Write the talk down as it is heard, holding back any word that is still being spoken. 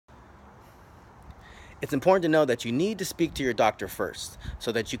It's important to know that you need to speak to your doctor first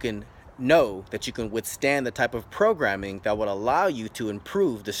so that you can know that you can withstand the type of programming that will allow you to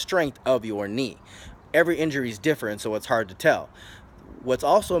improve the strength of your knee. Every injury is different, so it's hard to tell. What's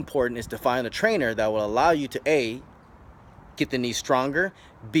also important is to find a trainer that will allow you to A, get the knee stronger,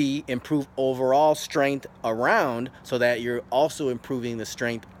 B, improve overall strength around so that you're also improving the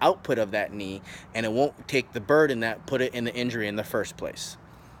strength output of that knee, and it won't take the burden that put it in the injury in the first place.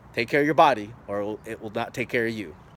 Take care of your body, or it will not take care of you.